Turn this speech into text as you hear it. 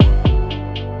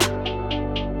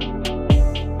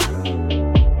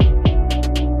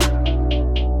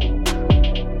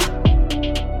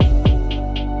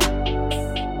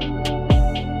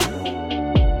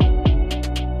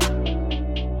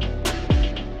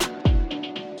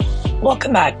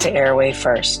Welcome back to Airway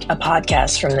First, a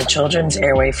podcast from the Children's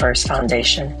Airway First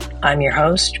Foundation. I'm your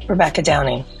host, Rebecca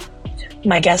Downing.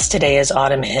 My guest today is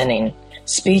Autumn Henning,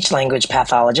 speech-language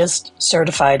pathologist,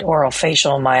 certified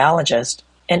orofacial myologist,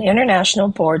 and international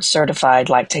board-certified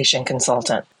lactation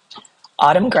consultant.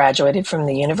 Autumn graduated from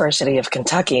the University of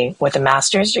Kentucky with a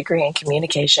master's degree in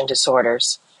communication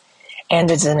disorders and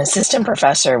is an assistant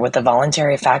professor with the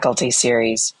Voluntary Faculty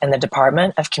Series in the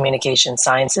Department of Communication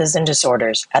Sciences and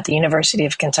Disorders at the University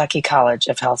of Kentucky College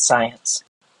of Health Science.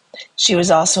 She was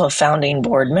also a founding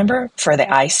board member for the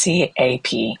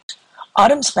ICAP.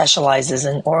 Autumn specializes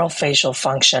in orofacial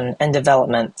function and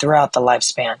development throughout the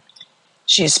lifespan.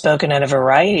 She has spoken at a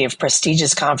variety of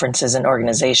prestigious conferences and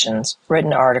organizations,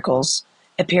 written articles,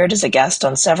 appeared as a guest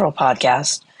on several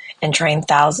podcasts, and trained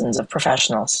thousands of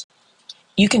professionals.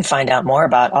 You can find out more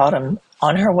about Autumn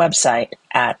on her website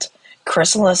at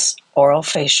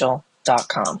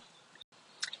chrysalisorofacial.com.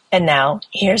 And now,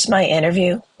 here's my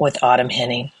interview with Autumn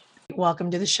Henning.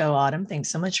 Welcome to the show, Autumn.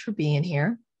 Thanks so much for being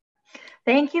here.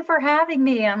 Thank you for having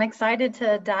me. I'm excited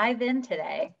to dive in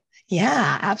today.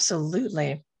 Yeah,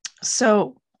 absolutely.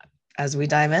 So as we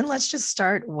dive in, let's just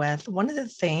start with one of the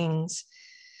things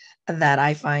that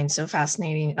I find so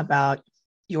fascinating about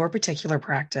your particular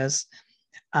practice.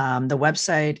 The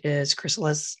website is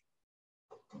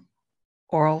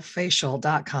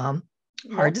chrysalisorofacial.com.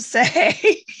 Yep. Hard to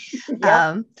say.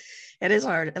 Yep. It is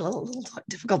hard, a little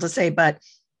difficult to say, but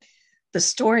the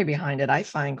story behind it, I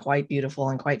find quite beautiful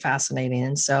and quite fascinating.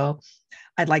 And so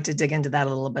I'd like to dig into that a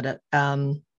little bit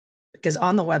because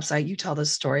on the website, you tell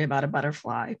this story about a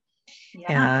butterfly.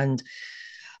 Yeah. And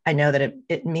I know that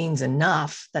it means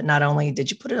enough that not only did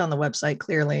you put it on the website,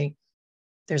 clearly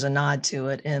there's a nod to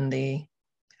it in the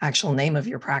actual name of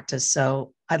your practice.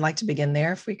 So I'd like to begin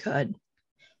there if we could.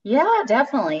 Yeah,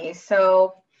 definitely.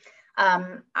 So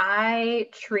I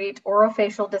treat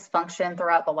orofacial dysfunction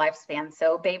throughout the lifespan.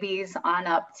 So babies on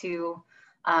up to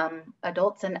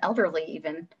adults and elderly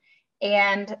even.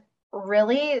 And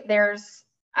really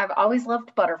I've always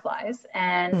loved butterflies,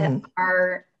 and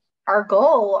our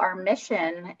goal, our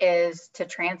mission is to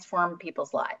transform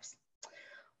people's lives.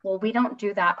 Well, we don't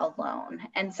do that alone.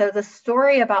 And so the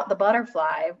story about the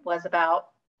butterfly was about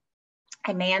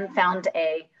a man found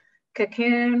a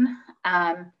cocoon,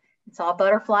 saw a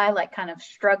butterfly like kind of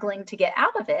struggling to get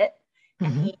out of it.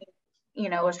 And he,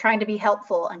 was trying to be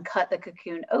helpful and cut the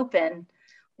cocoon open.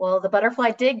 Well, the butterfly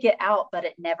did get out, but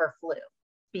it never flew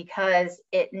because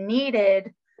it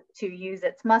needed to use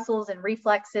its muscles and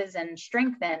reflexes and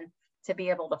strengthen to be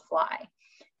able to fly.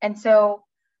 And so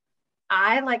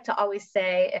I like to always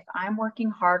say, if I'm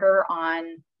working harder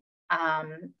on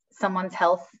someone's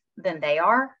health than they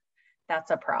are,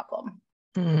 that's a problem.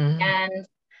 And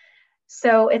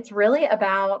so it's really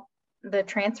about the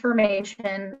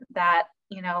transformation that,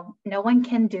 no one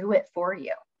can do it for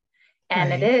you.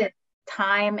 And It is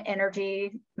time,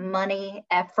 energy, money,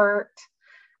 effort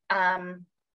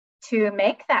to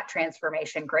make that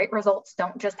transformation. Great results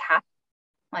don't just happen.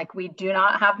 Like, we do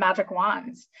not have magic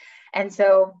wands. And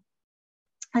so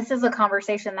this is a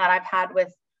conversation that I've had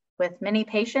with many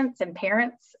patients and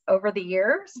parents over the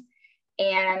years.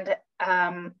 And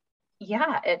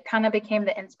it kind of became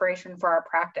the inspiration for our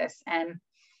practice. And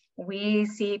we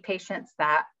see patients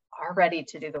that are ready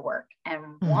to do the work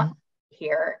and want to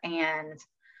hear and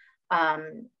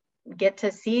get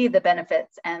to see the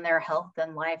benefits and their health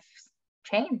and life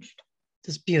changed.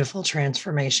 This beautiful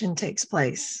transformation takes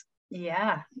place.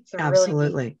 Yeah,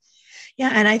 absolutely. Really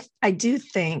yeah. And I do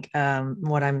think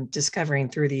what I'm discovering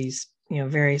through these,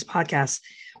 various podcasts,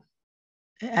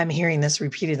 I'm hearing this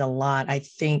repeated a lot. I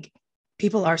think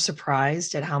people are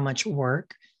surprised at how much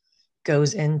work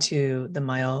goes into the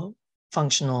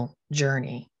myofunctional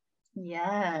journey.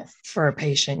 Yes. For a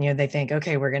patient, they think,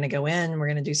 okay, we're going to go in, we're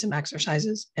going to do some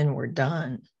exercises and we're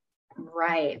done.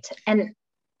 Right. And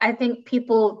I think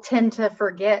people tend to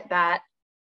forget that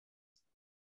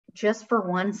just for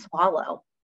one swallow,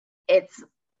 it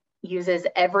uses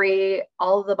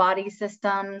all the body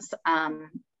systems,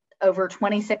 over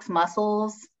 26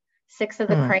 muscles, 6 of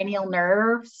the cranial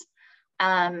nerves.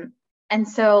 And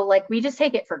so we just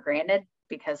take it for granted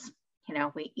because,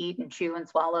 we eat and chew and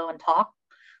swallow and talk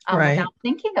without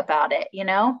thinking about it,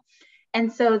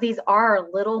 And so these are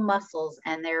little muscles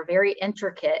and they're very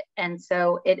intricate. And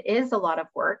so it is a lot of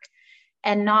work.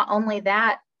 And not only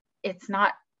that, it's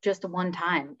not just one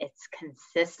time, it's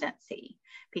consistency,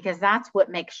 because that's what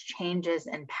makes changes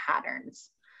and patterns.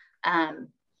 And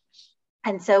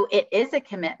so it is a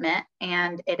commitment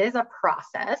and it is a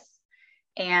process.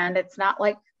 And it's not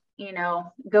like,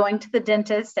 going to the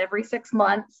dentist every 6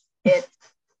 months.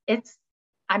 It's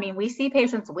I mean, we see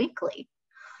patients weekly.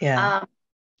 Yeah.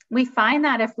 We find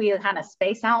that if we kind of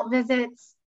space out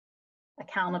visits,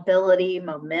 accountability,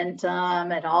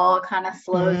 momentum, it all kind of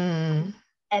slows, and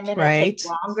then it Right. takes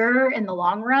longer in the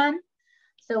long run.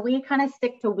 So we kind of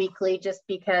stick to weekly just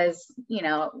because,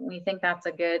 we think that's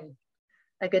a good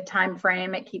time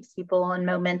frame. It keeps people in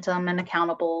momentum and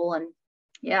accountable, and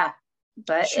yeah,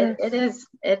 but Sure.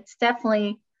 it's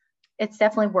definitely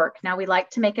work. Now we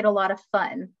like to make it a lot of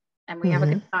fun, and we have a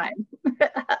good time.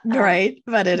 Right.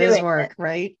 But it is Doing work, it.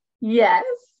 right? Yes.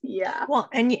 Yeah. Well,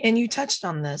 and you touched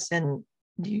on this, and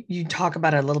you talk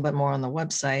about it a little bit more on the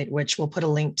website, which we'll put a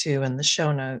link to in the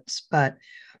show notes. But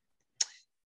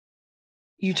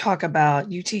you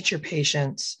teach your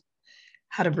patients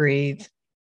how to breathe,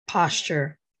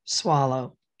 posture,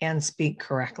 swallow, and speak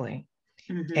correctly.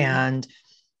 Mm-hmm. And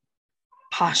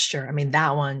posture, I mean,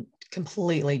 that one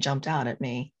completely jumped out at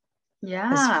me.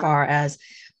 Yeah. As far as,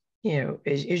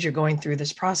 as you're going through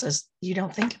this process, you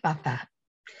don't think about that.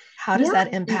 How does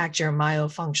that impact your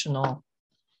myofunctional?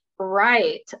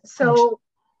 Right. So,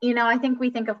 I think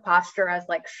we think of posture as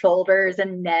like shoulders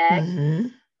and neck,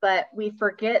 but we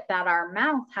forget that our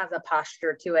mouth has a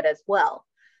posture to it as well.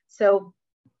 So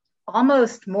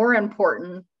almost more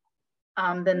important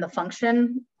than the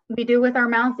function we do with our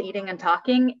mouth, eating and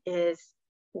talking, is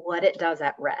what it does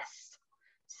at rest.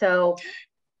 So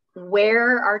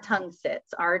where our tongue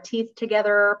sits, our teeth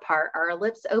together or apart, our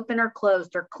lips open or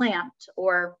closed or clamped,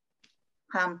 or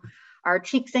our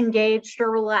cheeks engaged or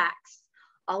relaxed,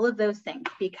 all of those things,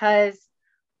 because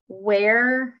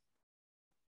where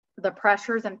the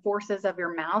pressures and forces of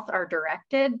your mouth are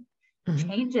directed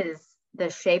changes the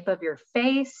shape of your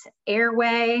face,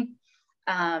 airway,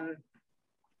 and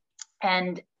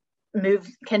can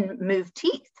move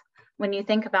teeth. When you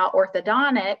think about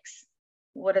orthodontics,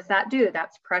 what does that do?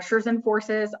 That's pressures and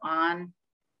forces on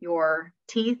your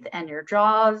teeth and your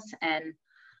jaws and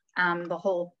the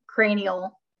whole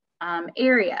cranial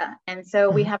area. And so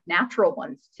we have natural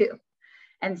ones too.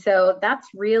 And so that's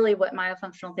really what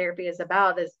myofunctional therapy is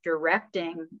about, is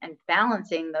directing and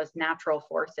balancing those natural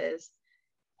forces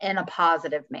in a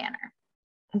positive manner.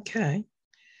 Okay.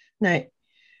 Now,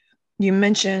 you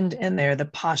mentioned in there the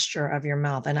posture of your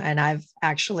mouth, and I've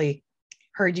actually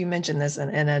heard you mention this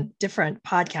in a different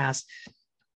podcast.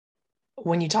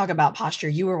 When you talk about posture,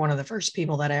 you were one of the first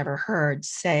people that I ever heard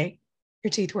say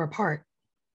your teeth were apart.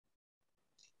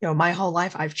 My whole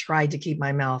life, I've tried to keep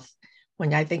my mouth,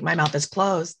 when I think my mouth is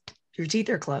closed, your teeth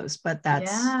are closed, but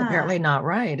that's apparently not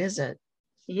right, is it?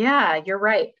 Yeah, you're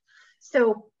right.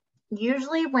 So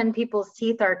usually when people's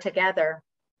teeth are together,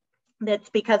 that's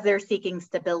because they're seeking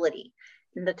stability.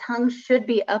 And the tongue should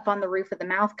be up on the roof of the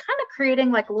mouth, kind of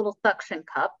creating like a little suction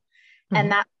cup,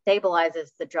 and that stabilizes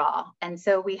the jaw. And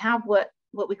so we have what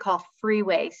we call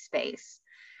freeway space.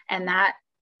 And that,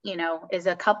 is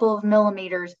a couple of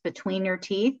millimeters between your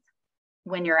teeth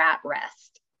when you're at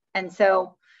rest. And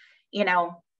so,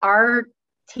 our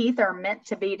teeth are meant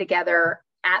to be together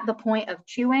at the point of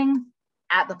chewing,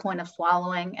 at the point of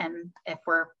swallowing, and if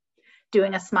we're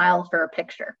doing a smile for a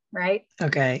picture, right?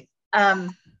 Okay.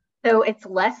 So it's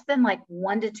less than like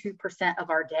 1% to 2%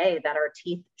 of our day that our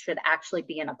teeth should actually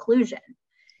be in occlusion.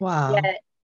 Wow. Yet,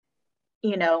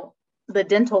 the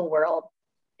dental world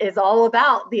is all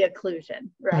about the occlusion,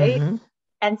 right?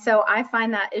 And so I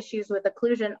find that issues with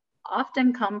occlusion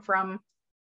often come from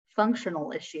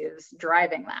functional issues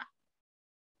driving that.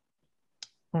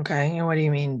 Okay. And what do you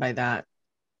mean by that?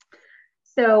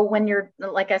 So when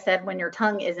like I said, when your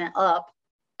tongue isn't up,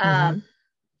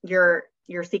 you're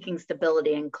seeking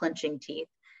stability and clenching teeth.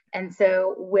 And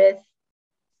so with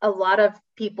a lot of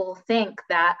people think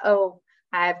that,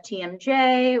 I have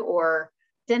TMJ or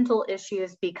dental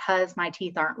issues because my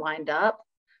teeth aren't lined up.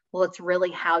 Well, it's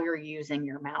really how you're using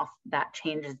your mouth that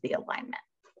changes the alignment.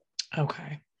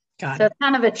 Okay. Got it. So it's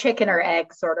kind of a chicken or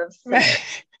egg sort of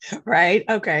thing. Right.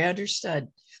 Okay. Understood.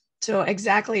 So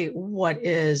exactly what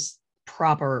is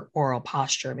proper oral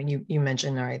posture? I mean, you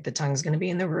mentioned, all right, the tongue's going to be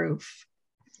in the roof.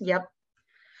 Yep.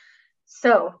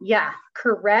 So yeah,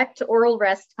 correct oral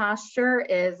rest posture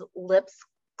is lips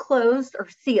closed or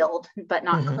sealed, but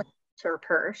not clenched or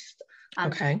pursed.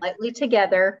 Slightly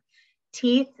together,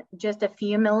 teeth just a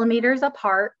few millimeters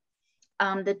apart.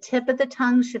 The tip of the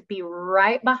tongue should be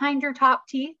right behind your top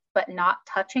teeth, but not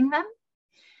touching them.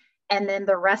 And then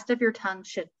the rest of your tongue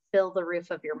should fill the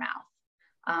roof of your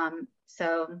mouth.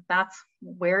 So that's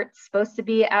where it's supposed to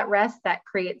be at rest. That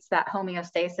creates that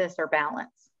homeostasis or balance.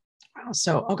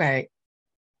 So, okay.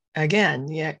 Again,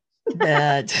 yeah,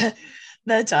 the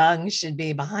tongue should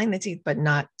be behind the teeth, but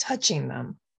not touching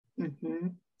them.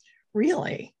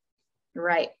 Really?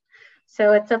 Right.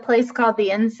 So it's a place called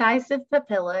the incisive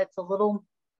papilla. It's a little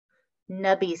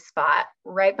nubby spot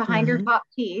right behind your top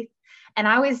teeth. And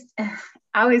I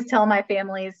always tell my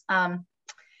families,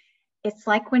 it's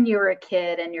like when you were a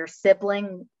kid and your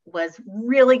sibling was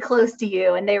really close to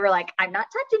you and they were like, I'm not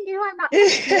touching you. I'm not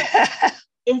touching you.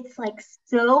 It's like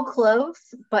so close,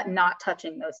 but not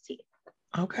touching those teeth.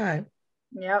 Okay.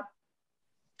 Yep.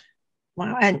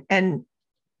 Wow. And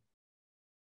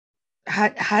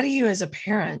how do you as a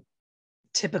parent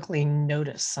typically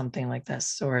notice something like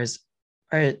this? Or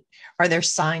are there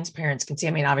signs parents can see?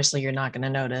 I mean, obviously you're not going to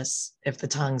notice if the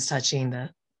tongue's touching the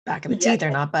back of the teeth or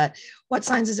not, but what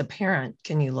signs as a parent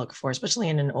can you look for, especially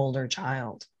in an older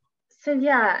child? So,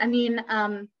 yeah, I mean,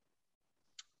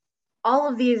 all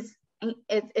of these,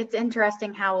 it's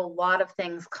interesting how a lot of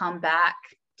things come back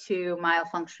to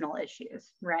myofunctional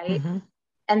issues, right? Mm-hmm.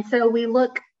 And so we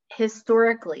look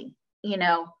historically,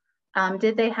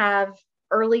 did they have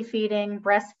early feeding,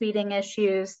 breastfeeding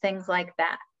issues, things like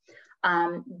that?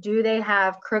 Do they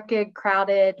have crooked,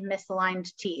 crowded,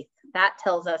 misaligned teeth? That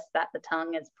tells us that the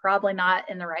tongue is probably not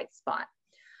in the right spot.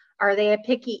 Are they a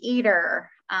picky eater?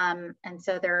 And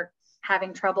so they're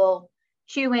having trouble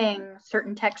chewing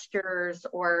certain textures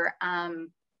or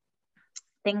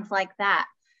things like that.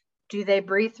 Do they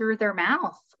breathe through their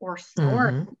mouth or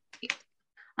snore?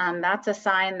 That's a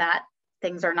sign that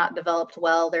things are not developed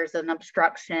well. There's an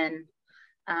obstruction,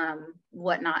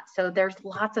 whatnot. So there's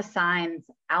lots of signs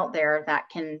out there that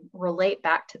can relate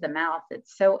back to the mouth.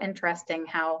 It's so interesting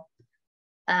how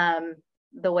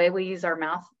the way we use our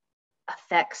mouth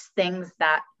affects things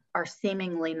that are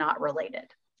seemingly not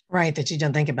related. Right, that you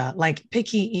don't think about, like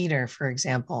picky eater, for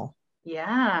example.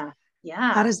 Yeah.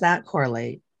 How does that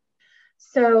correlate?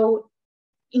 So,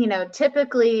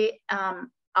 typically,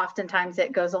 oftentimes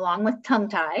it goes along with tongue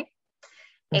tie.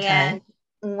 Okay. And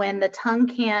when the tongue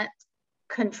can't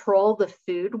control the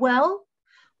food well,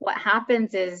 what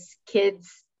happens is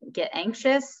kids get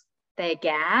anxious, they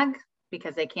gag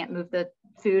because they can't move the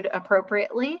food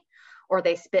appropriately, or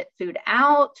they spit food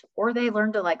out, or they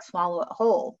learn to swallow it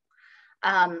whole.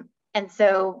 And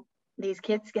so these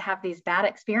kids have these bad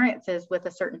experiences with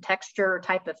a certain texture or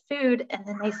type of food, and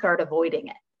then they start avoiding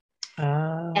it.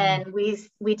 And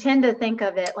we tend to think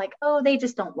of it like, oh, they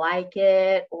just don't like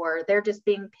it, or they're just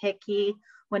being picky,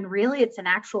 when really it's an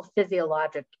actual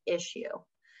physiologic issue.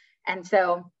 And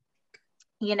so,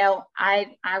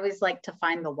 I always like to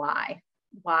find the why,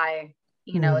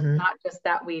 it's not just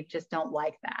that we just don't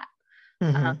like that.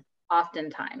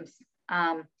 Oftentimes.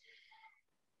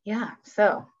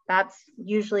 So that's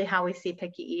usually how we see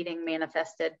picky eating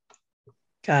manifested.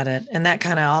 Got it. And that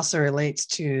kind of also relates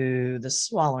to the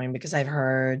swallowing, because I've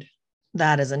heard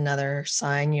that is another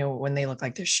sign, when they look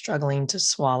like they're struggling to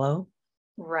swallow.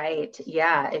 Right.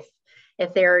 Yeah.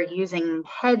 If they're using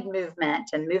head movement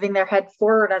and moving their head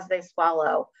forward as they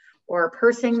swallow, or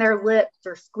pursing their lips,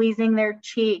 or squeezing their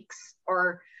cheeks,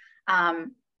 or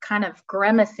kind of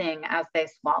grimacing as they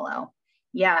swallow.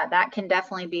 Yeah, that can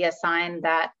definitely be a sign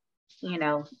that,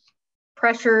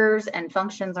 pressures and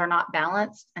functions are not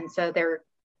balanced. And so they're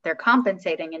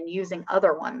compensating and using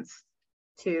other ones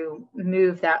to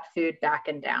move that food back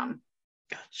and down.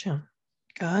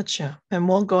 Gotcha. And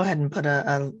we'll go ahead and put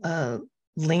a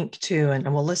link to,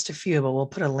 and we'll list a few, but we'll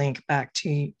put a link back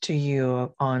to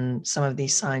you on some of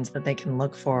these signs that they can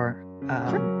look for.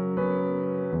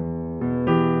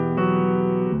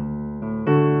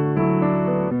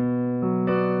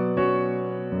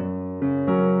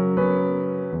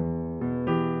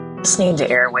 Listening to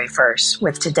Airway First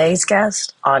with today's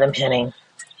guest, Autumn Henning.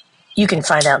 You can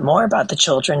find out more about the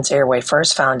Children's Airway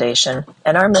First Foundation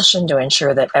and our mission to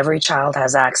ensure that every child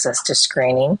has access to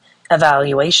screening,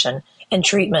 evaluation, and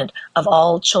treatment of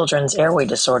all children's airway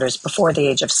disorders before the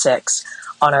age of 6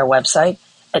 on our website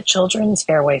at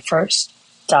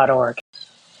children'sairwayfirst.org.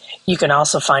 You can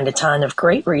also find a ton of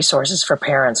great resources for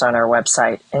parents on our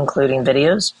website, including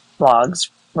videos, blogs,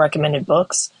 recommended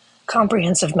books,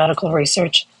 comprehensive medical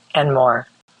research, and more.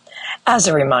 As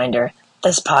a reminder,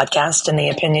 this podcast and the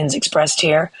opinions expressed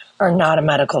here are not a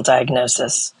medical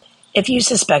diagnosis. If you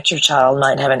suspect your child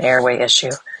might have an airway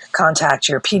issue, contact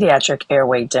your pediatric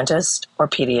airway dentist or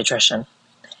pediatrician.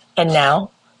 And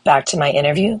now, back to my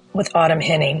interview with Autumn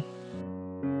Henning.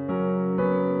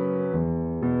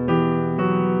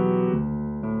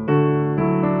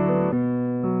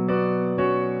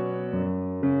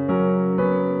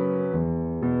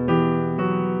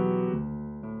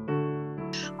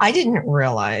 I didn't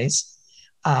realize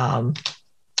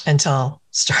until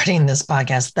starting this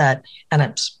podcast that, and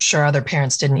I'm sure other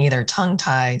parents didn't either, tongue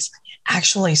ties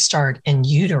actually start in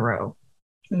utero.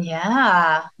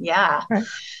 Yeah. Yeah. Right.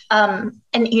 And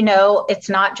it's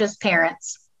not just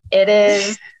parents, it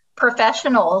is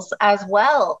professionals as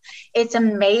well. It's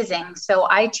amazing. So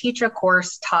I teach a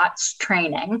course, TOTS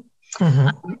training.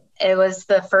 Mm-hmm. It was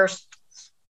the first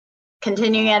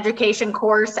continuing education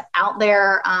course out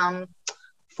there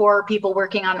for people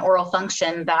working on oral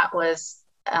function that was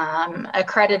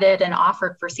accredited and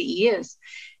offered for CEUs.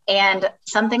 And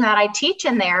something that I teach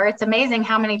in there, it's amazing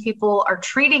how many people are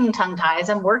treating tongue ties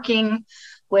and working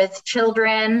with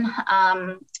children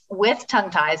with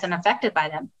tongue ties and affected by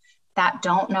them that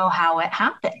don't know how it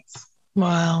happens.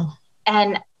 Wow.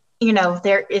 And,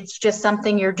 it's just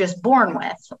something you're just born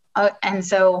with. And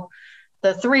so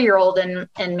the 3-year-old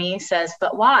in me says,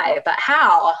 but why? But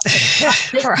how?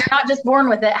 You're not just born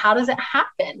with it. How does it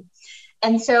happen?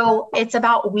 And so it's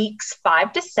about weeks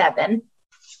 5 to 7.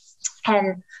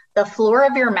 And the floor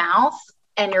of your mouth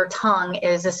and your tongue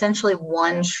is essentially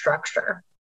one structure.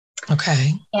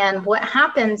 Okay. And what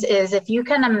happens is, if you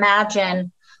can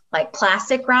imagine like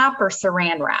plastic wrap or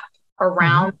saran wrap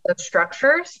around those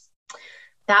structures,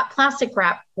 that plastic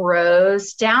wrap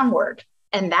grows downward,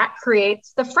 and that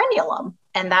creates the frenulum,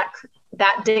 and that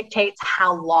dictates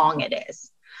how long it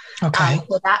is. Okay.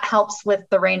 So that helps with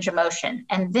the range of motion.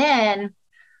 And then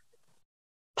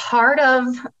part of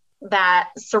that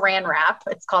saran wrap,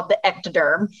 it's called the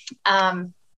ectoderm,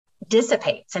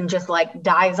 dissipates and just like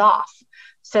dies off,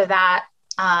 so that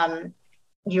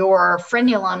your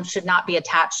frenulum should not be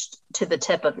attached to the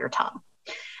tip of your tongue.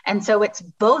 And so it's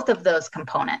both of those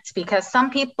components, because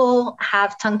some people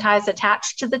have tongue ties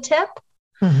attached to the tip,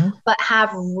 but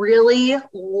have really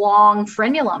long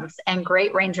frenulums and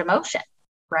great range of motion,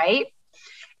 right?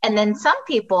 And then some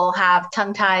people have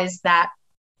tongue ties that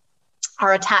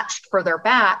are attached further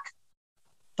back,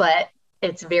 but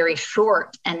it's very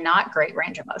short and not great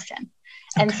range of motion.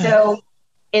 And so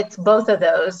it's both of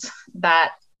those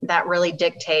that really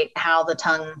dictate how the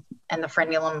tongue and the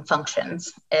frenulum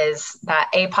functions, is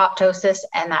that apoptosis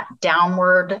and that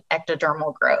downward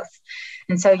ectodermal growth.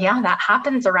 And so, that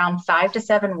happens around 5 to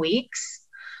 7 weeks.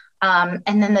 And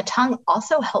then the tongue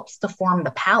also helps to form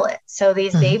the palate. So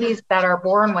these babies that are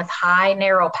born with high,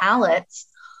 narrow palates,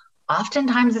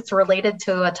 oftentimes it's related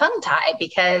to a tongue tie,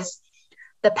 because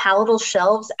the palatal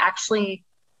shelves actually,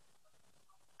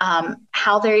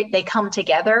 how they come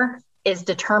together is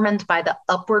determined by the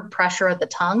upward pressure of the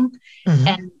tongue.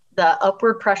 And the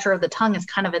upward pressure of the tongue is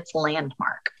kind of its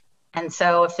landmark. And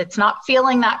so if it's not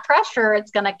feeling that pressure,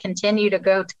 it's going to continue to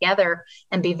go together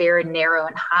and be very narrow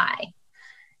and high.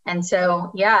 And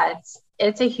so, it's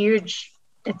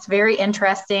very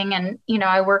interesting. And,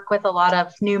 I work with a lot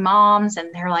of new moms,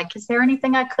 and they're like, is there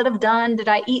anything I could have done? Did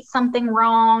I eat something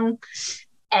wrong?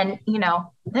 And,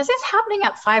 this is happening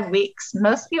at 5 weeks.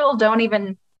 Most people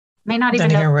may not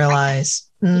even realize.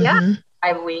 5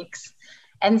 weeks.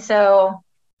 And so,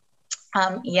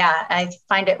 I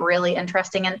find it really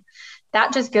interesting. And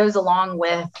that just goes along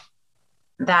with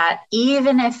that,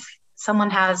 even if someone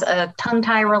has a tongue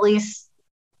tie release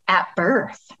at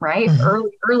birth, right?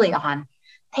 Early on,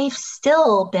 they've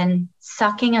still been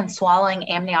sucking and swallowing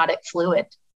amniotic fluid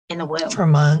in the womb for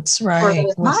months, right?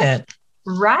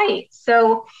 Right.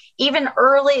 So even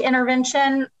early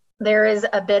intervention, there is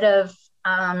a bit of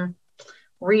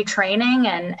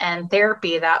retraining and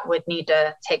therapy that would need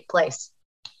to take place.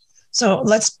 So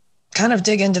let's kind of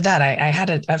dig into that. I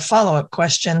had a follow-up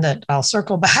question that I'll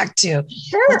circle back to.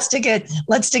 Sure. Let's dig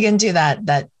into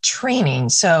that training.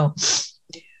 So,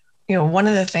 one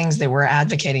of the things that we're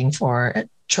advocating for at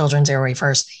Children's Airway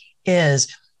First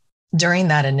is, during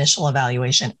that initial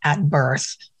evaluation at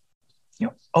birth,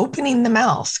 opening the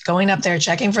mouth, going up there,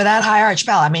 checking for that high arch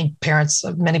palate. I mean,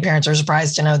 many parents are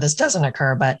surprised to know this doesn't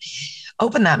occur, but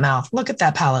open that mouth, look at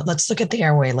that palate. Let's look at the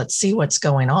airway. Let's see what's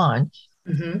going on.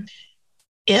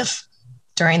 If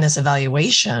during this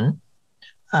evaluation,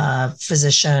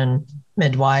 physician,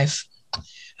 midwife,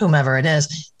 whomever it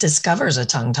is, discovers a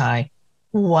tongue tie,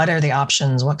 what are the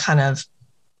options? What kind of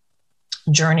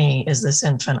journey is this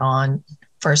infant on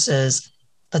versus,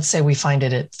 let's say we find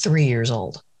it at 3 years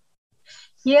old?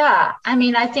 Yeah. I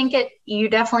mean, I think you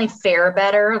definitely fare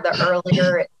better the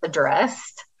earlier it's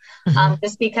addressed,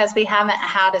 just because we haven't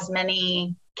had as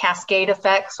many cascade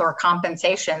effects or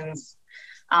compensations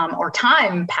or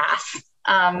time pass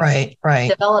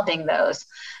developing those.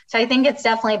 So I think it's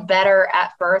definitely better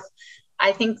at birth.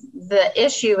 I think the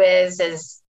issue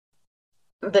is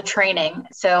the training.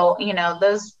 So,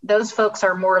 those folks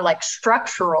are more like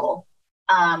structural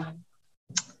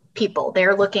people.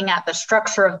 They're looking at the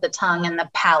structure of the tongue and the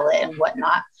palate and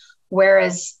whatnot.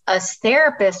 Whereas us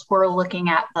therapists, we're looking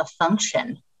at the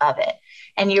function of it.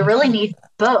 And you really need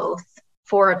both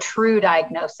for a true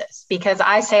diagnosis, because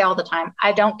I say all the time,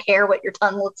 I don't care what your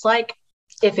tongue looks like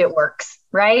if it works,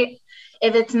 right?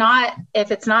 If it's not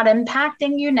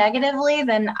impacting you negatively,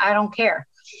 then I don't care.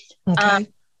 Okay.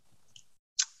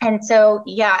 And so,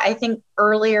 yeah, I think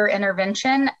earlier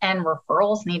intervention and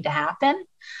referrals need to happen.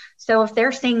 So if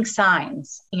they're seeing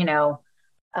signs,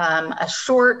 a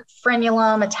short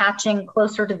frenulum attaching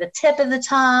closer to the tip of the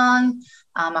tongue,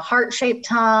 a heart-shaped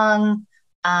tongue,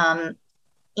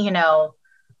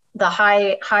 the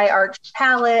high arched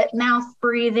palate, mouth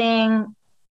breathing,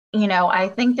 I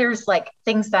think there's like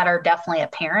things that are definitely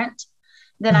apparent.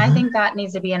 Then I think that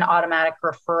needs to be an automatic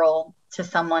referral to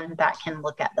someone that can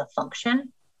look at the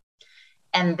function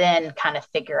and then kind of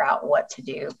figure out what to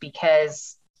do,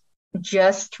 because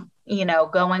just,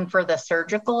 going for the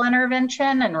surgical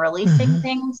intervention and releasing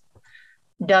things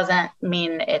doesn't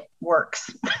mean it works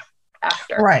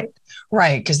after. Right.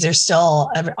 Because there's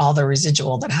still all the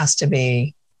residual that has to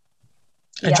be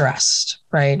addressed,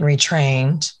 right?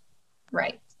 Retrained.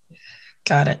 Right.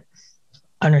 Got it.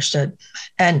 Understood.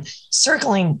 And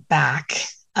circling back,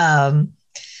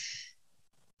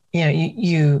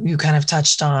 you kind of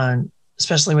touched on,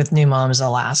 especially with new moms,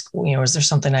 they'll ask, is there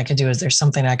something I could do? Is there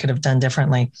something I could have done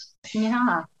differently?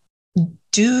 Yeah.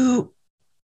 Do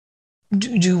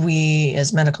we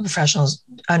as medical professionals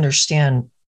understand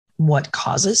what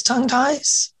causes tongue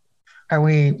ties? Are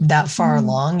we that far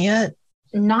along yet?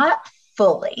 Not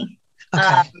fully.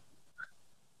 Okay.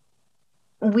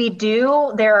 We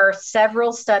do. There are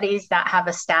several studies that have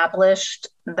established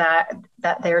that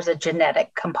there's a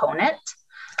genetic component.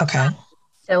 Okay.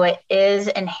 So it is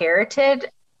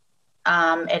inherited.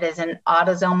 It is an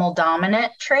autosomal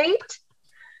dominant trait.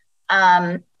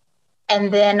 And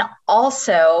then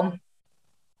also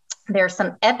there's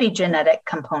some epigenetic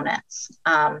components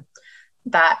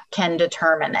that can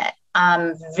determine it.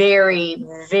 Very,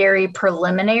 very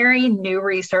preliminary new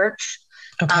research.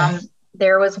 Okay.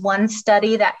 There was one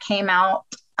study that came out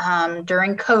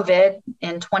during COVID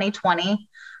in 2020.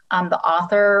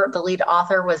 The lead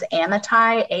author was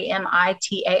Amitai,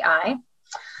 Amitai,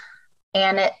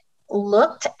 and it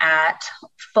looked at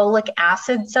folic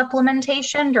acid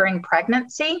supplementation during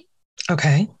pregnancy.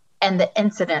 Okay. And the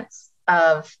incidence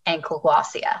of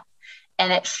ankylossia.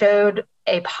 And it showed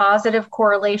a positive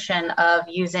correlation of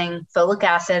using folic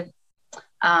acid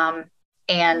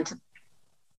and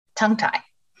tongue tie.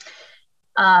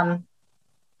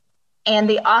 And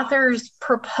the authors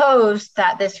proposed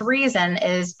that this reason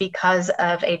is because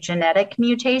of a genetic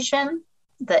mutation,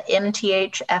 the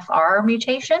MTHFR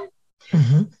mutation.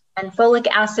 And folic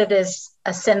acid is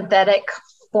a synthetic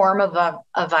form of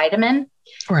a vitamin.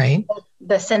 Right.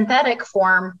 The synthetic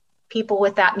form, people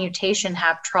with that mutation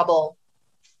have trouble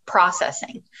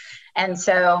processing. And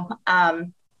so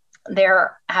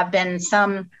there have been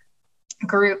some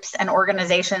groups and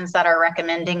organizations that are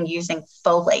recommending using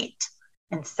folate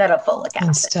instead of folic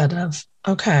acid.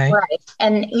 Okay. Right.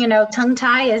 And, tongue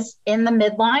tie is in the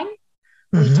midline.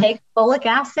 We take folic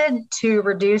acid to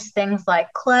reduce things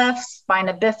like clefts,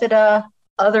 spina bifida,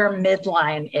 other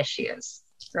midline issues.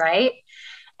 Right.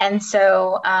 And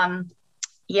so, I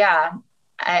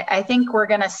think we're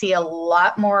going to see a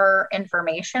lot more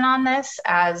information on this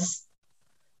as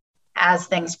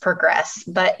things progress.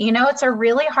 But, it's a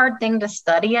really hard thing to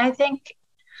study, I think,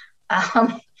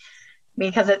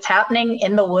 because it's happening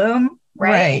in the womb.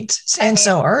 Right. And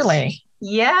so early.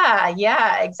 Yeah,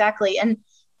 exactly. And,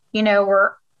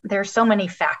 there's so many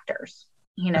factors,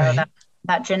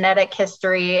 that genetic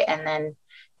history and then,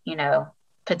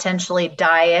 potentially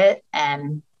diet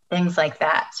and things like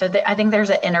that. So I think there's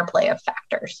an interplay of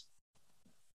factors.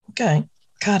 Okay.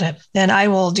 Got it. And I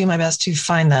will do my best to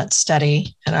find that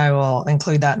study, and I will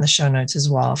include that in the show notes as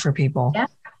well for people. Yeah.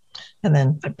 And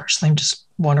then I personally just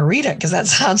want to read it because that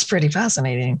sounds pretty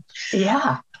fascinating.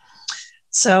 Yeah.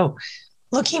 So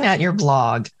looking at your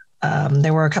blog,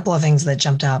 there were a couple of things that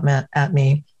jumped out at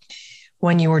me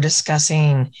when you were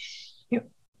discussing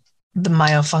the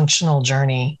myofunctional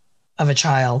journey of a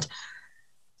child.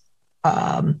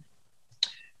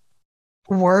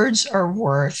 Words are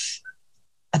worth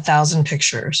 1,000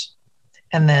 pictures,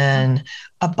 and then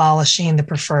abolishing the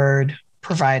preferred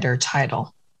provider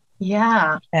title.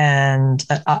 Yeah. And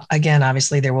again,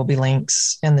 obviously there will be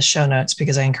links in the show notes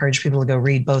because I encourage people to go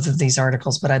read both of these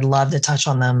articles, but I'd love to touch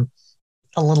on them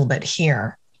a little bit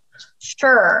here.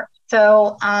 Sure.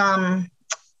 So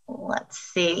let's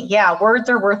see. Yeah, words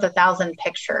are worth 1,000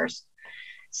 pictures.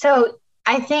 So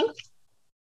I think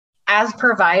as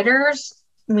providers,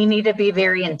 we need to be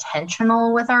very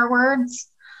intentional with our words.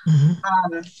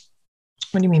 What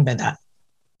do you mean by that?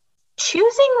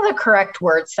 Choosing the correct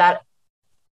words that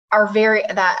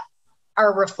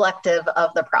are reflective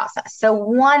of the process. So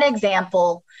one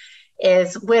example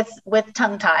is with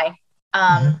tongue tie.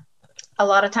 A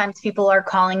lot of times people are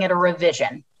calling it a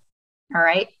revision. All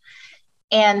right.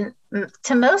 And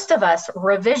to most of us,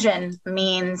 revision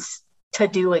means to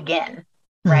do again.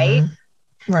 Right.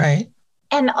 Right.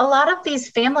 And a lot of these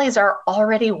families are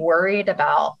already worried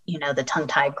about, the tongue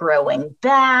tie growing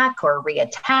back or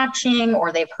reattaching,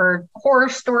 or they've heard horror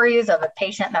stories of a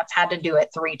patient that's had to do it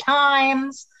 3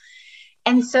 times.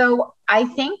 And so I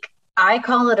think I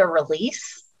call it a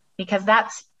release because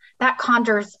that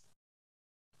conjures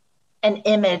an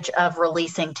image of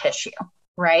releasing tissue,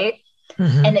 right?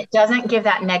 And it doesn't give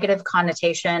that negative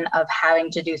connotation of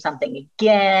having to do something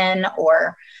again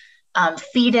or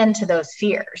feed into those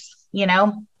fears,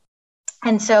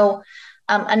 And so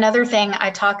another thing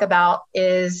I talk about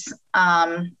is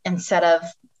instead of,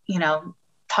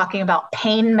 talking about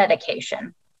pain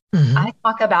medication, I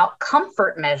talk about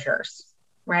comfort measures,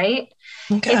 right?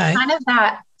 Okay. It's kind of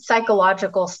that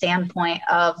psychological standpoint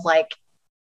of like,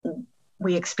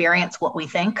 we experience what we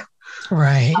think.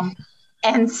 Right.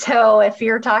 And so if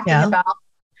you're talking about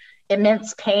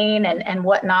immense pain and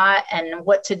whatnot and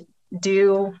what to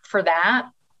do for that,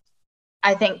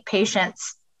 I think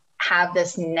patients have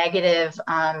this negative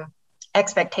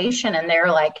expectation and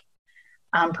they're like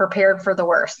prepared for the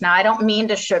worst. Now, I don't mean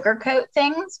to sugarcoat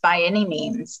things by any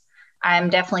means. I'm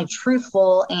definitely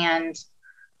truthful and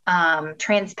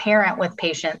transparent with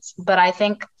patients, but I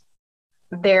think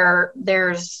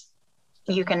there's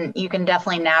you can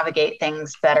definitely navigate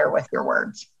things better with your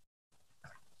words.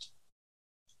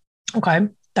 Okay.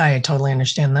 I totally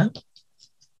understand that.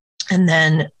 And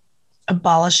then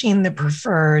abolishing the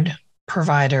preferred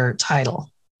provider title.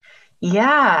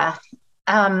 Yeah.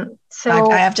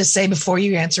 So I have to say before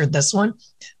you answered this one,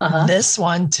 this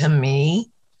one to me,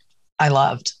 I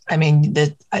loved. I mean,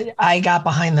 I got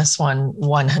behind this one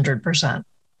 100%.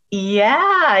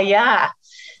 Yeah.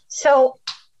 So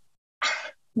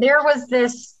there was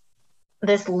this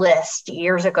list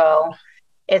years ago.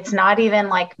 It's not even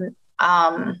like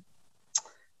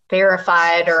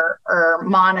verified or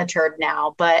monitored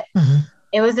now, but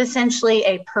it was essentially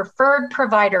a preferred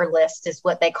provider list is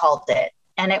what they called it.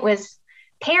 And it was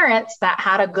parents that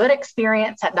had a good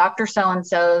experience at Dr.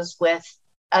 So-and-so's with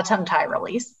a tongue tie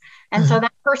release. And so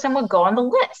that person would go on the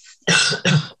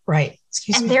list. Right.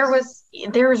 Excuse me. There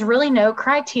was really no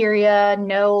criteria,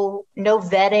 no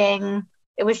vetting.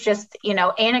 It was just,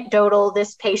 anecdotal.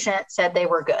 This patient said they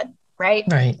were good. Right.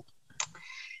 Right.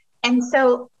 And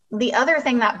so the other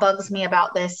thing that bugs me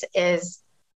about this is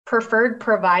preferred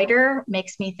provider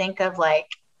makes me think of like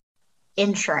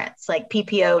insurance, like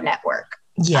PPO network.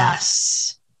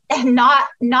 Yes. And not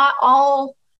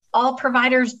all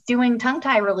providers doing tongue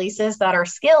tie releases that are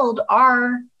skilled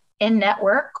are in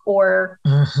network or,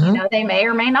 they may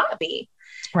or may not be.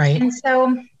 Right. And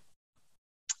so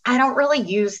I don't really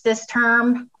use this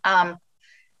term,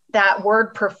 that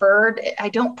word preferred. I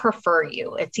don't prefer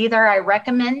you. It's either I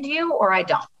recommend you or I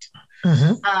don't.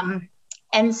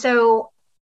 And so,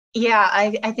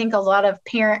 I think a lot of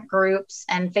parent groups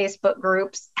and Facebook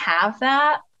groups have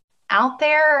that out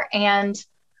there. And,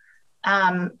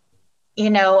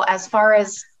 as far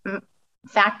as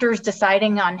factors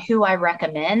deciding on who I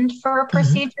recommend for a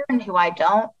procedure and who I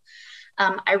don't,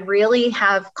 I really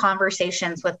have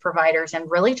conversations with providers and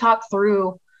really talk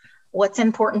through what's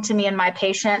important to me and my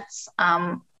patients,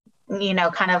 kind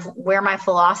of where my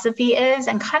philosophy is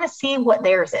and kind of see what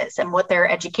theirs is and what their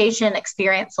education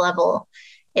experience level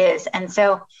is. And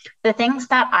so the things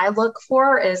that I look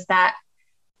for is that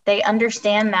they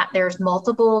understand that there's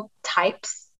multiple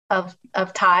types of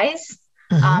ties.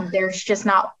 There's just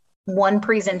not one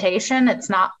presentation. It's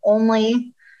not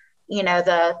only,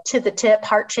 the to the tip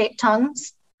heart-shaped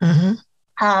tongues.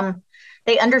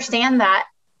 They understand that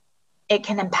it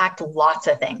can impact lots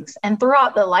of things. And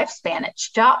throughout the lifespan,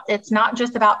 it's not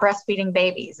just about breastfeeding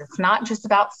babies. It's not just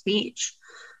about speech,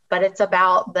 but it's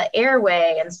about the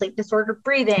airway and sleep disordered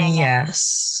breathing.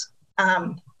 Yes.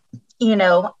 And,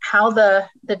 how the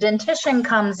dentition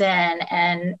comes in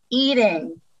and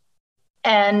eating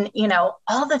and,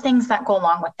 all the things that go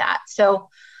along with that. So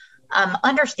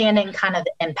understanding kind of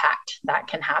the impact that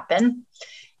can happen.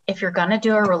 If you're going to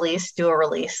do a release, do a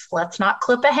release. Let's not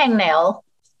clip a hangnail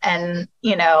and,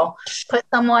 put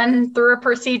someone through a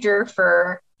procedure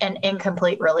for an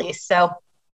incomplete release. So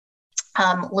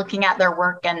looking at their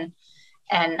work and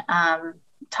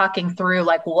talking through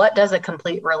like, what does a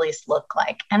complete release look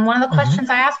like? And one of the questions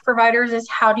I ask providers is,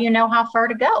 how do you know how far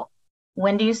to go?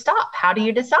 When do you stop? How do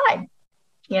you decide?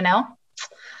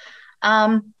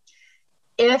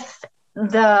 If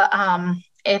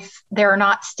there are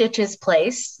not stitches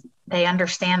placed, they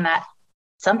understand that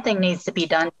something needs to be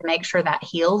done to make sure that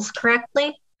heals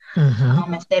correctly.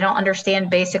 If they don't understand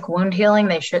basic wound healing,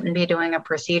 they shouldn't be doing a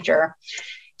procedure.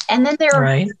 And then they're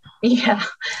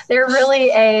really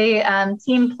a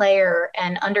team player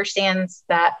and understands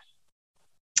that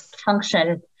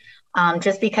function.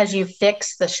 Just because you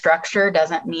fix the structure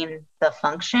doesn't mean the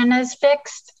function is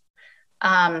fixed.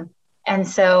 And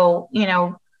so,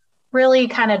 really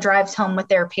kind of drives home with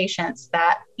their patients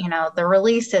that, the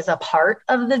release is a part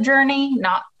of the journey,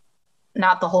 not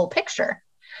the whole picture.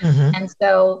 And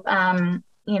so,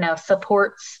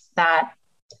 supports that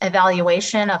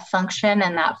evaluation of function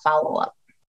and that follow-up.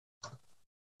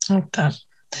 Okay.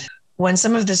 When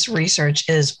some of this research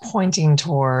is pointing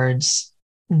towards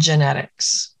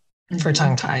genetics for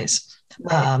tongue ties,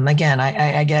 again,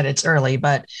 I get it's early,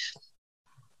 but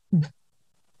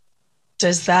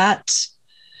does that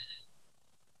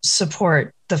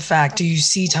support the fact, do you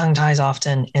see tongue ties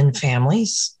often in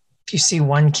families? If you see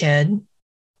one kid,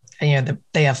 and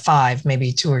they have 5,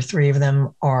 maybe 2 or 3 of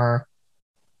them are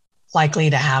likely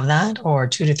to have that, or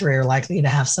 2 to 3 are likely to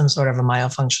have some sort of a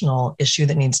myofunctional issue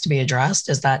that needs to be addressed.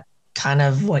 Is that kind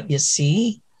of what you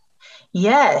see?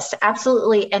 Yes,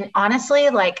 absolutely. And honestly,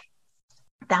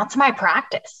 that's my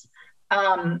practice.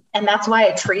 And that's why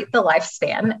I treat the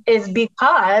lifespan, is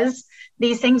because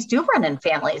these things do run in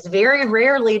families. Very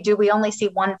rarely do we only see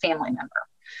one family member.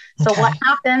 So what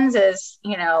happens is,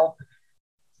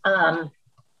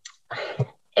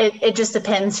 it just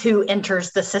depends who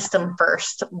enters the system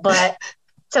first. But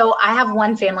so I have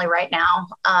one family right now.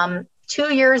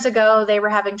 2 years ago, they were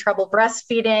having trouble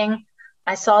breastfeeding.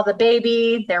 I saw the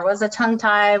baby. There was a tongue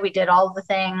tie. We did all the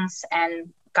things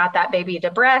and got that baby to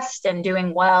breast and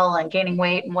doing well and gaining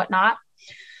weight and whatnot.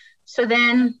 So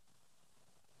then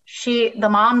the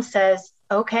mom says,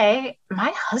 okay,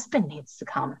 my husband needs to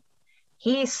come.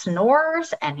 He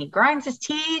snores and he grinds his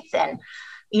teeth, and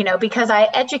because I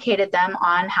educated them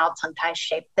on how tongue ties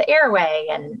shape the airway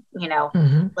and,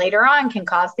 later on can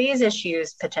cause these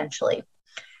issues potentially.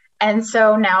 And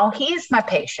so now he's my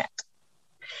patient.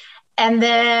 And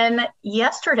then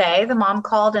yesterday, the mom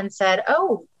called and said,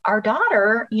 oh, our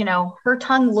daughter, her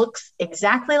tongue looks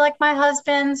exactly like my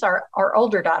husband's, our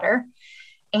older daughter.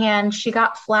 And she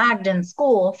got flagged in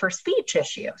school for speech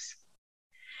issues.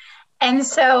 And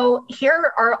so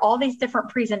here are all these different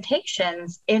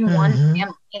presentations in one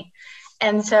family.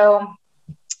 And so,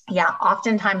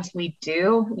 oftentimes we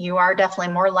do. You are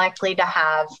definitely more likely to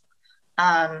have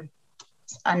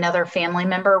another family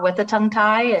member with a tongue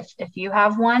tie if you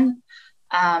have one.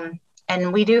 And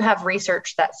we do have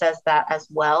research that says that as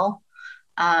well.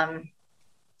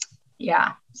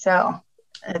 So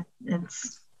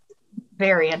it's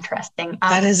very interesting.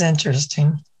 That is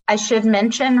interesting. I should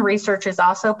mention research is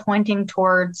also pointing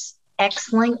towards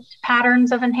X-linked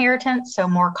patterns of inheritance, so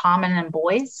more common in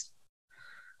boys.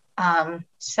 Okay.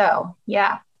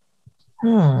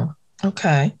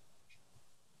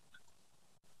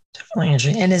 Definitely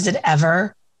interesting. And is it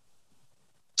ever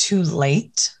too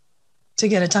late to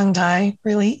get a tongue tie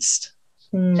released?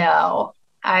 No,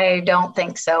 I don't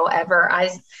think so ever.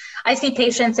 I see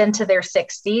patients into their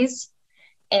 60s,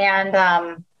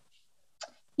 and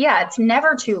it's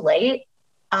never too late.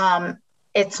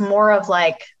 It's more of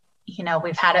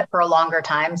we've had it for a longer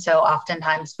time. So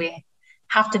oftentimes we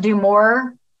have to do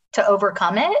more to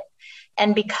overcome it.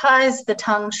 And because the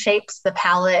tongue shapes the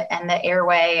palate and the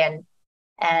airway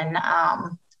and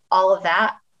all of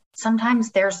that,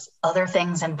 sometimes there's other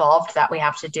things involved that we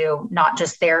have to do, not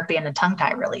just therapy and a tongue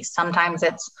tie release. Sometimes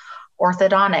it's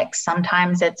orthodontics.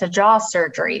 Sometimes it's a jaw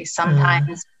surgery.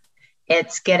 Sometimes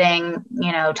it's getting,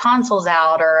 tonsils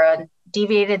out or a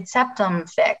deviated septum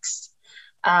fixed.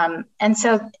 And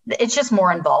so it's just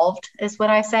more involved is what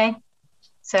I say.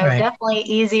 So definitely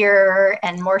easier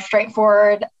and more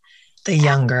straightforward. The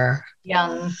younger.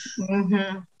 Young.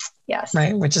 Yes.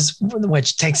 Right.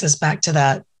 Which takes us back to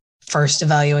that first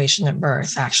evaluation at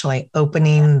birth, actually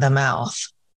opening the mouth.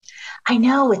 I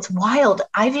know, it's wild.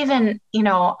 I've even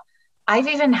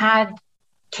had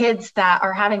kids that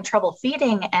are having trouble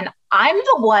feeding, and I'm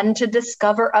the one to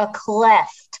discover a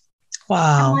cleft.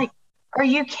 Wow. I'm like, are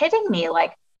you kidding me?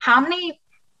 How many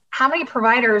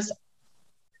providers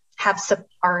have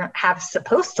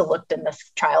supposed to look in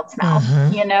this child's mouth,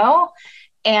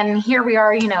 And here we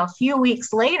are, a few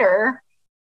weeks later,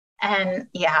 and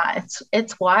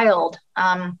it's wild.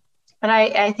 But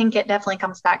I think it definitely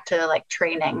comes back to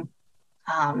training.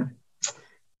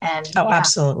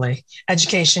 Absolutely.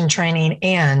 Education, training.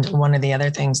 And one of the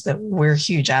other things that we're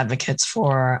huge advocates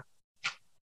for,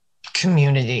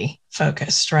 community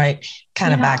focused, right?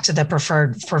 Kind of back to the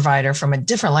preferred provider from a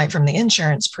different light, from the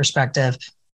insurance perspective.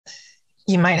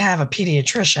 you might have a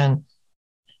pediatrician,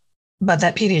 but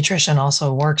that pediatrician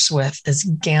also works with this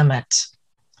gamut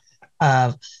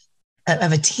of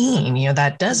a team,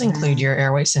 that does include your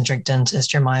airway centric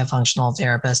dentist, your myofunctional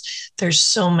therapist. There's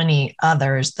so many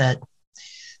others that,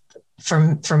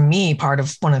 for me, part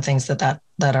of one of the things that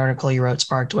article you wrote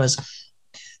sparked was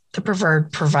the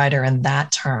preferred provider in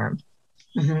that term.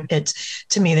 Mm-hmm. It's,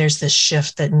 to me, there's this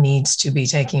shift that needs to be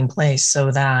taking place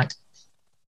so that,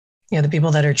 the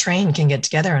people that are trained can get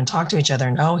together and talk to each other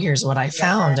and, oh, here's what I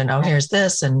found, and oh, here's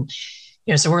this. And,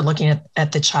 so we're looking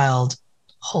at the child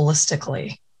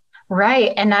holistically.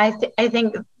 Right. And I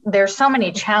think there's so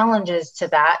many challenges to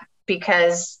that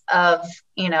because of,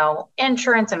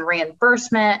 insurance and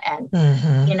reimbursement. And,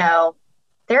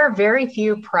 there are very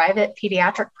few private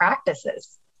pediatric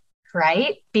practices,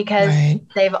 right? Because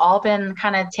they've all been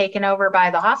kind of taken over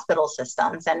by the hospital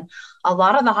systems. And a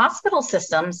lot of the hospital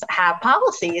systems have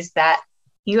policies that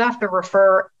you have to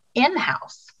refer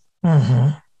in-house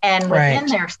and within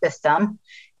their system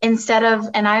instead of,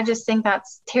 and I just think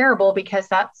that's terrible because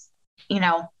that's,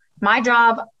 my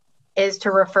job is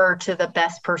to refer to the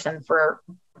best person for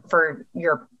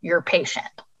your patient,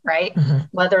 right?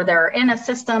 Whether they're in a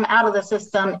system, out of the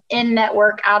system, in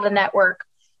network, out of network,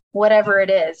 whatever it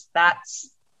is,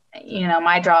 that's,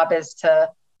 my job is to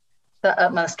the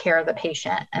utmost care of the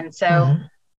patient. And so,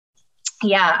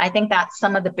 I think that's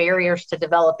some of the barriers to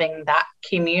developing that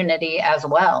community as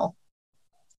well.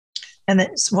 And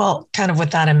it's, well, kind of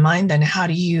with that in mind, then how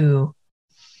do you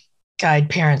guide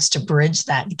parents to bridge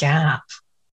that gap?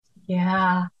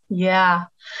 Yeah.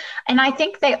 And I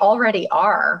think they already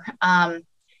are.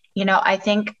 I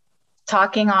think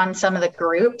talking on some of the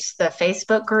groups, the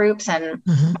Facebook groups and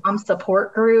mom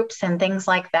support groups and things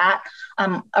like that.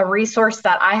 A resource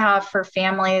that I have for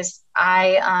families,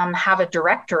 I have a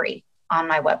directory on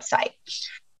my website.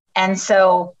 And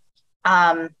so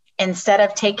instead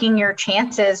of taking your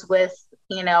chances with,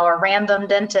 a random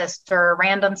dentist or a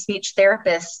random speech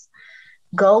therapist,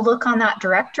 go look on that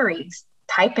directory,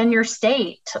 type in your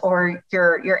state or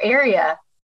your area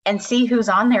and see who's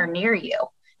on there near you.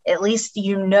 At least,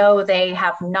 they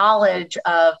have knowledge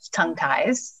of tongue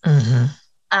ties,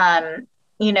 and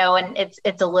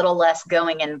it's a little less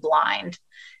going in blind.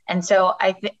 And so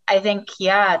I think,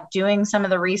 doing some of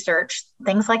the research,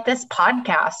 things like this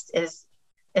podcast is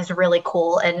really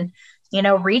cool. And,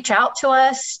 reach out to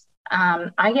us.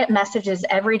 I get messages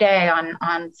every day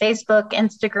on Facebook,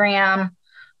 Instagram.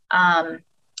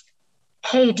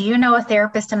 Hey, do you know a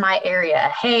therapist in my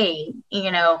area? Hey,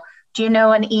 do you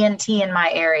know an ENT in my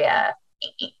area?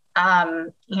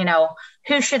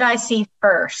 Who should I see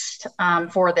first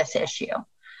for this issue?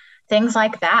 Things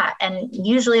like that. And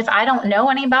usually if I don't know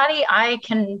anybody, I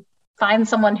can find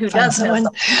someone who does know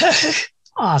someone.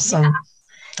 Awesome. Yeah.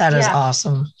 That is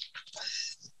awesome.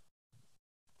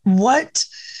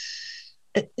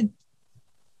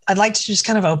 I'd like to just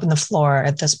kind of open the floor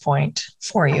at this point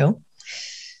for you.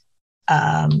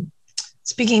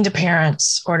 Speaking to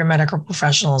parents or to medical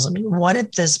professionals, what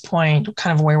at this point,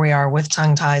 kind of where we are with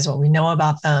tongue ties, what we know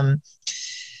about them,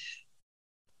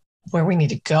 where we need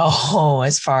to go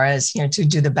as far as, to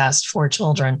do the best for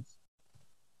children.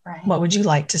 Right. What would you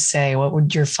like to say? What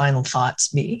would your final thoughts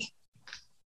be?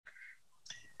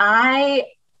 I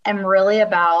am really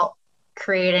about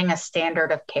creating a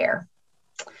standard of care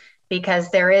because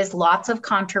there is lots of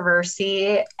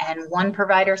controversy and one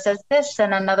provider says this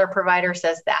and another provider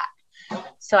says that.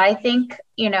 So I think,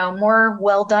 more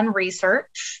well-done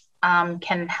research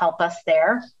can help us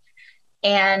there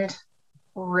and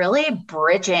really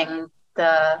bridging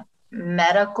the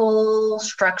medical,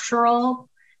 structural,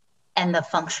 and the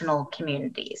functional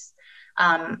communities.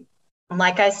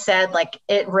 Like I said,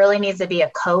 it really needs to be a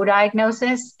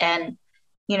co-diagnosis and,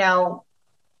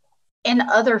 in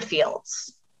other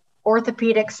fields,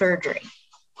 orthopedic surgery,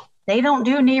 they don't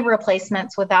do knee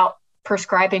replacements without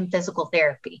prescribing physical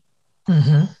therapy.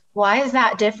 Why is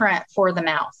that different for the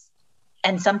mouth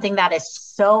and something that is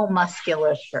so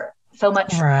musculature, so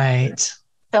much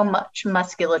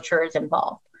musculature is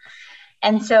involved?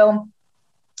 And so,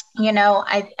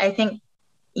 I think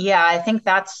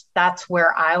that's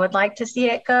where I would like to see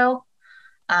it go.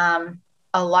 A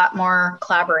lot more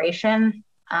collaboration,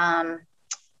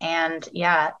 and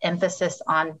emphasis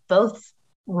on both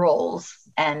roles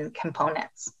and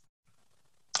components.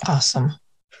 Awesome.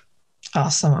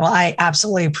 Well, I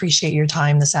absolutely appreciate your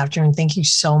time this afternoon. Thank you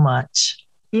so much.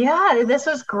 Yeah, this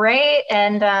was great.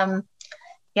 And I'm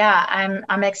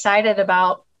excited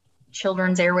about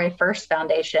Children's Airway First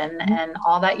Foundation and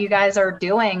all that you guys are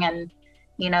doing. And,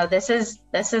 this is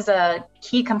a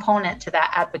key component to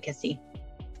that advocacy.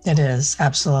 It is.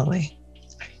 Absolutely.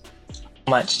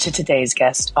 Much to today's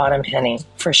guest, Autumn Henning,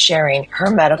 for sharing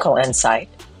her medical insight,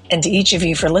 and to each of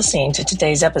you for listening to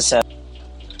today's episode.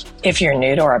 If you're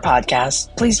new to our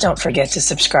podcast, please don't forget to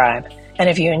subscribe. And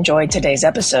if you enjoyed today's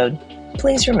episode,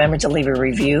 please remember to leave a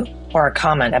review or a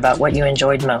comment about what you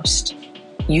enjoyed most.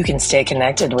 You can stay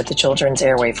connected with the Children's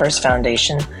Airway First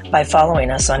Foundation by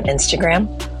following us on Instagram,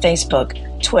 Facebook,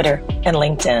 Twitter, and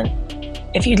LinkedIn.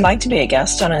 If you'd like to be a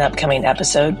guest on an upcoming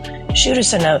episode, shoot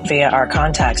us a note via our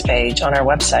contacts page on our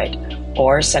website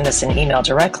or send us an email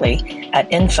directly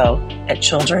at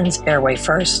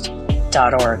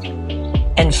info@children'sairwayfirst.org.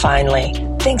 And finally,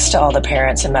 thanks to all the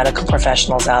parents and medical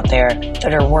professionals out there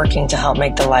that are working to help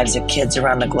make the lives of kids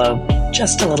around the globe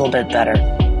just a little bit better.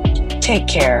 Take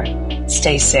care,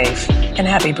 stay safe, and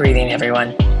happy breathing,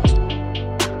 everyone.